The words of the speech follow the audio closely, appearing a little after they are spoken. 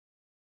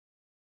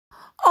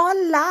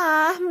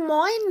Hola,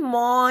 moin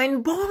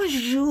moin,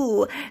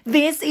 bonjour.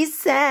 This is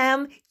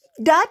Sam,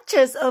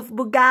 Duchess of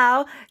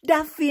Bugao,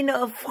 Dauphine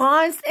of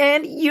France,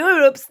 and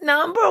Europe's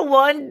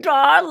 #1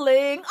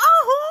 darling.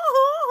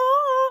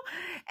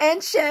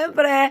 And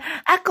syempre,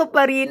 ako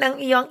pa rin ang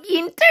iyong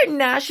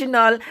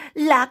international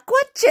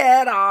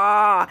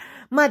lakwachera.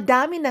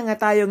 Madami na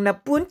nga tayong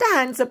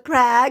napuntahan sa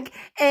Prague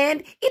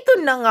and ito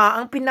na nga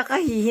ang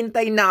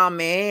pinakahihintay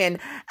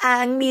namin,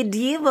 ang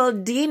medieval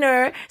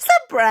dinner sa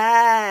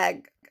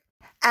Prague.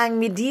 Ang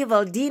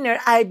medieval dinner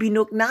ay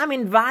binook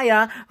namin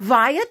via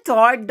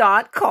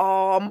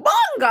viator.com.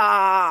 Bongga!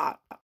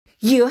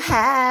 You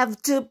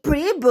have to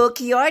pre-book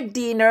your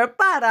dinner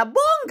para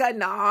bongga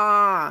na.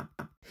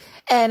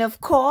 And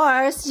of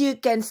course, you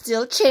can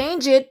still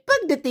change it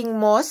pagdating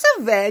mo sa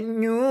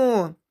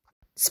venue.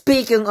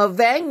 Speaking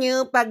of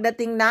venue,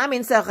 pagdating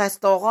namin sa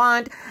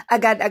restaurant,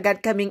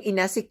 agad-agad kaming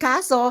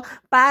inasikaso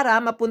para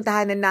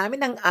mapuntahan na namin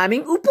ang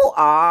aming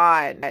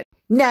upuan.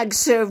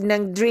 Nag-serve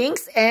ng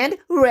drinks and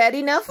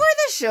ready na for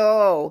the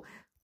show.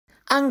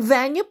 Ang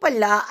venue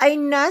pala ay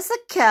nasa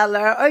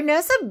cellar or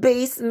nasa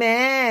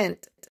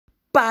basement.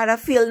 Para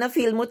feel na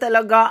feel mo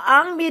talaga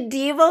ang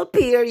medieval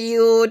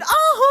period.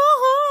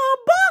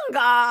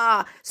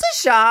 Bongga!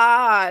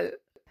 Sosyal!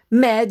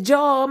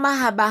 Medyo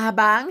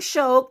mahaba-haba ang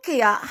show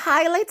kaya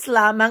highlights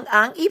lamang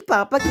ang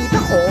ipapakita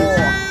ko.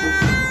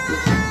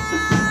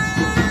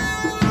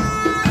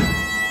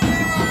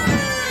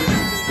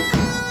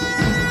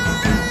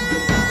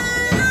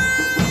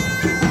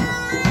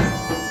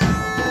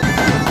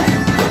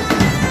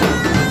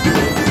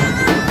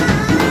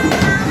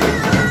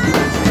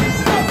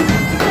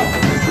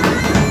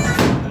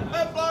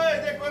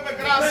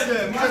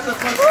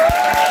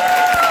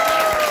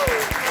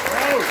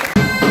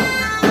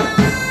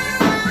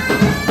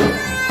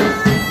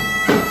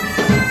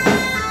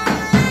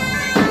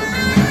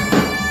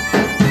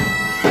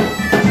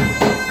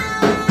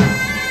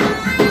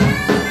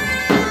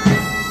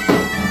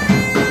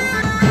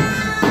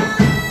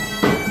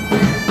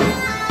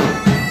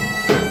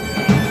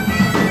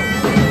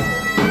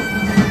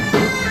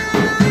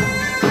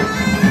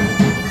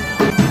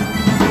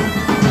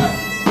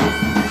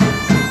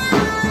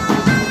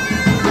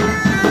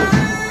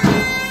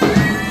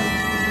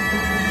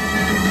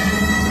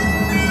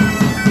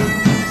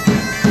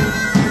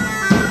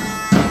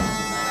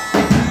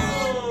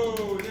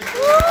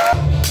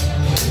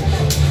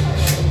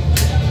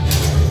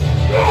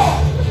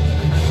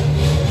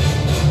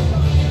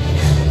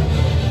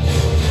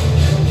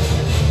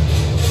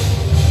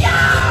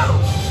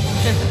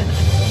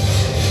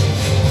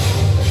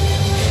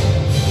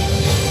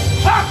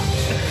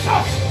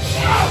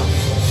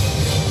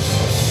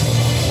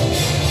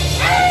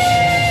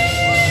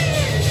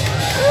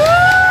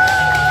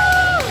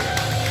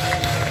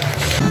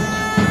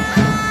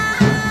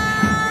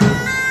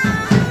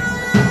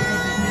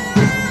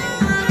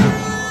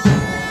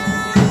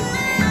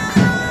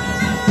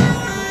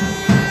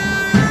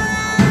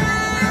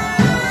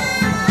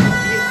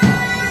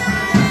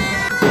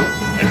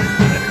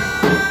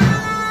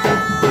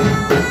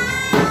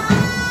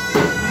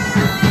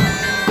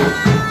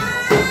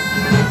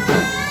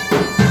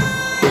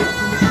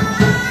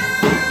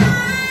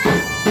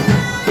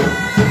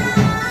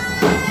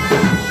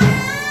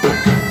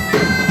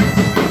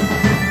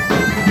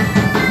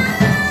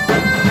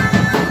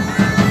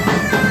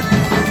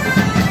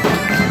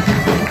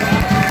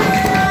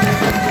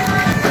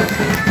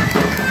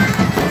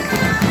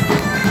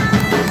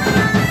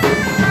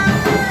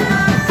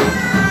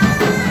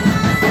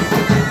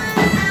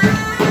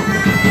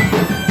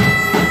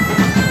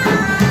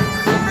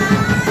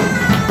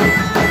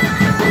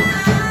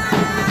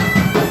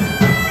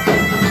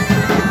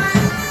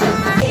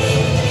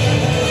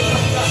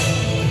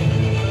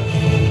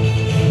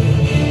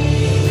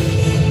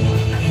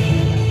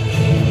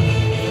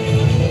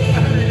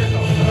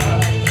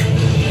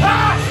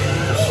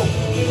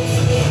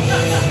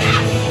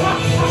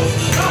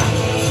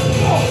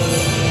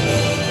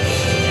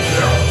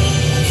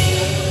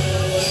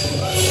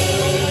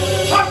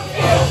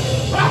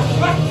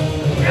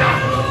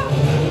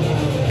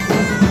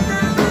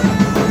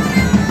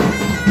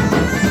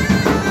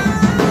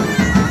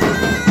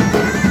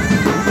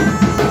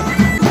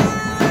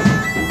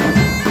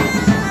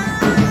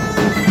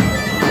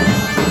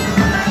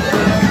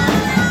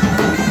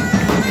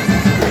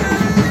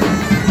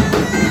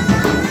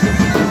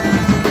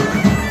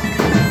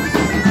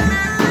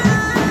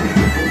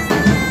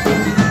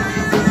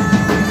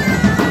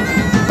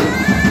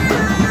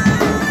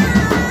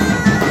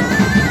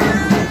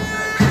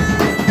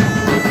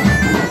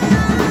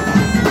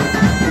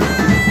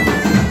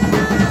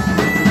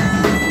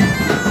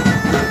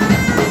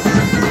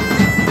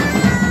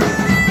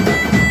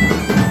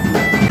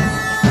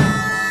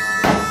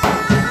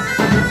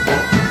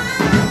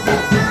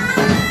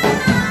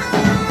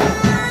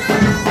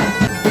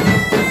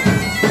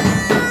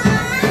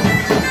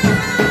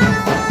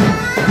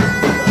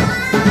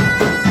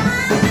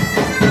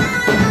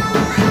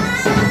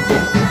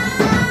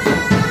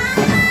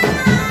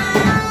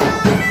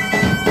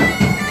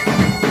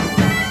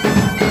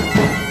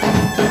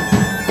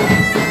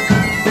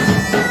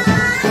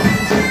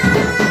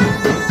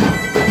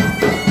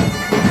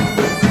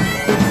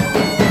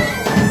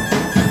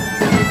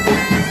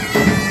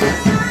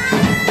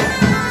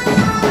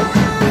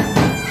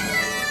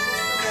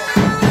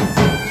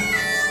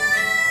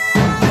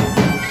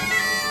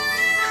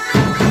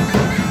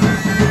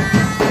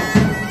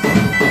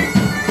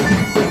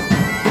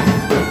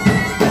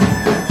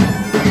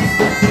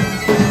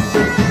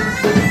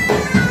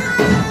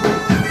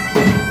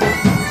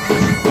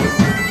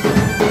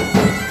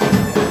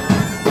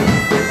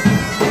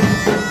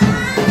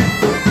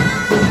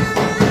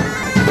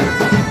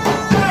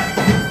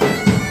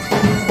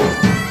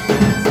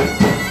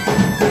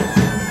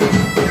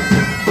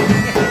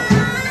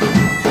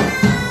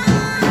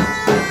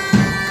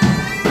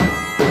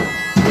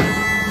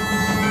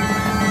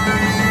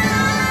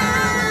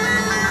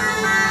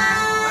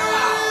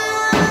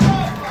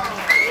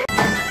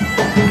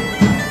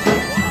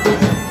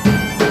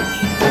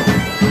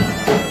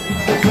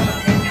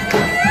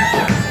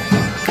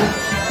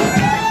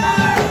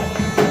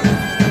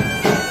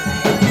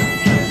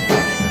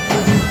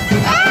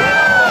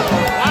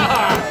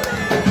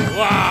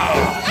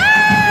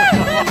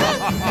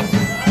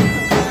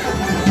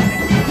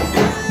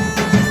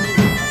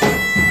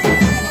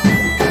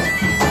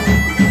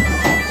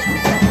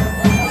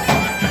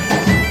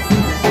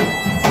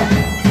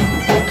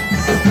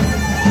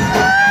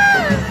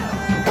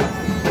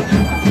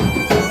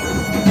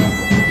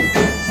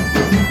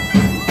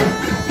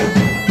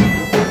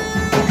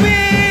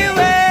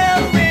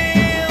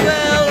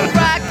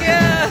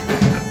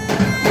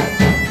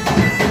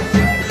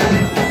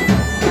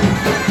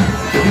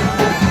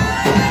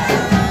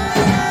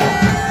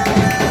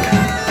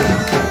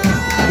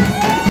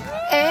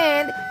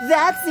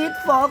 That's it,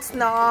 folks,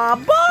 no?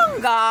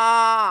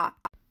 Bongga!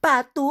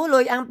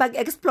 Patuloy ang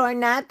pag-explore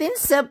natin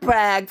sa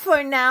Prague.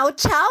 For now,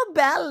 ciao,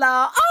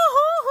 Bella!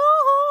 Oh,